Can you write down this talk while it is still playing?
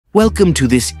Welcome to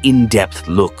this in-depth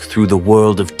look through the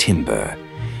world of timber.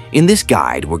 In this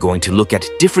guide, we're going to look at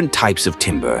different types of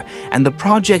timber and the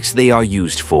projects they are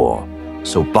used for.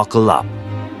 So buckle up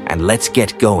and let's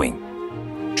get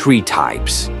going. Tree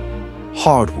types.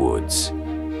 Hardwoods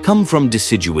come from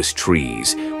deciduous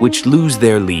trees, which lose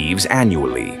their leaves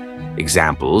annually.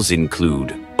 Examples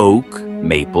include oak,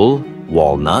 maple,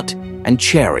 walnut, and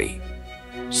cherry.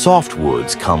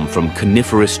 Softwoods come from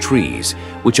coniferous trees,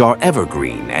 which are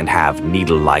evergreen and have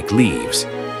needle-like leaves.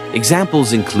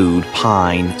 Examples include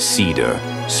pine, cedar,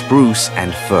 spruce,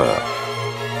 and fir.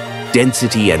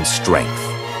 Density and strength.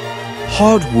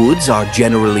 Hardwoods are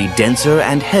generally denser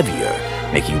and heavier,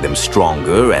 making them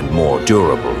stronger and more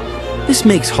durable. This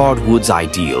makes hardwoods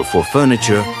ideal for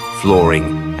furniture,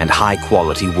 flooring, and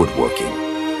high-quality woodworking.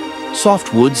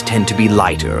 Softwoods tend to be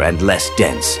lighter and less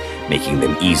dense, making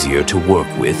them easier to work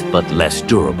with but less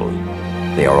durable.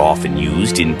 They are often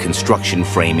used in construction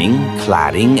framing,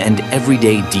 cladding, and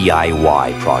everyday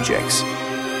DIY projects.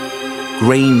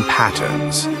 Grain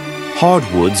patterns.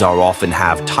 Hardwoods often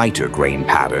have tighter grain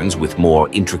patterns with more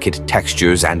intricate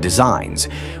textures and designs,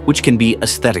 which can be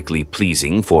aesthetically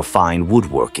pleasing for fine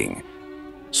woodworking.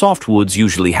 Softwoods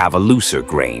usually have a looser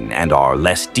grain and are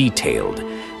less detailed.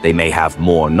 They may have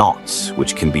more knots,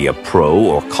 which can be a pro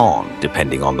or con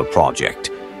depending on the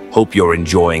project. Hope you're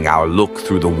enjoying our look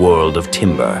through the world of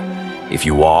timber. If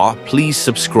you are, please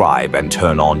subscribe and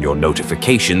turn on your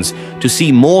notifications to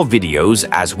see more videos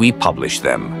as we publish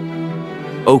them.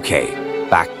 Okay,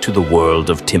 back to the world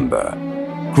of timber.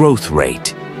 Growth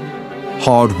rate.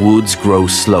 Hardwoods grow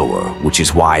slower, which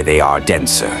is why they are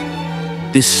denser.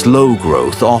 This slow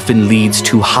growth often leads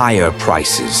to higher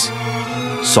prices.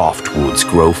 Softwoods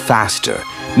grow faster,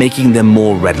 making them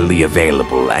more readily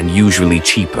available and usually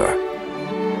cheaper.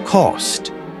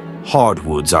 Cost.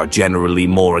 Hardwoods are generally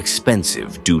more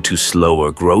expensive due to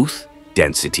slower growth,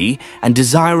 density, and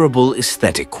desirable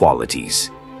aesthetic qualities.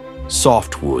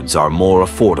 Softwoods are more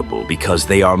affordable because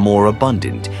they are more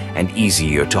abundant and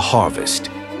easier to harvest.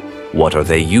 What are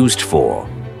they used for?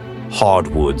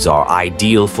 Hardwoods are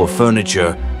ideal for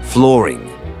furniture, flooring,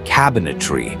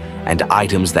 cabinetry, and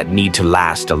items that need to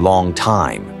last a long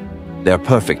time. They're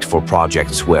perfect for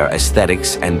projects where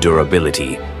aesthetics and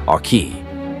durability are key.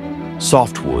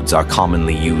 Softwoods are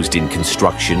commonly used in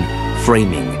construction,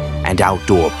 framing, and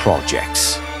outdoor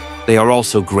projects. They are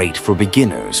also great for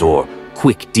beginners or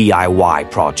quick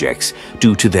DIY projects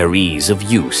due to their ease of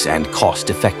use and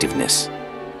cost-effectiveness.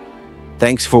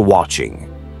 Thanks for watching.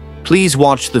 Please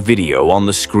watch the video on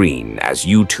the screen as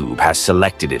YouTube has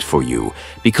selected it for you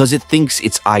because it thinks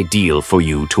it's ideal for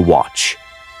you to watch.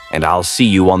 And I'll see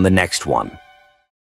you on the next one.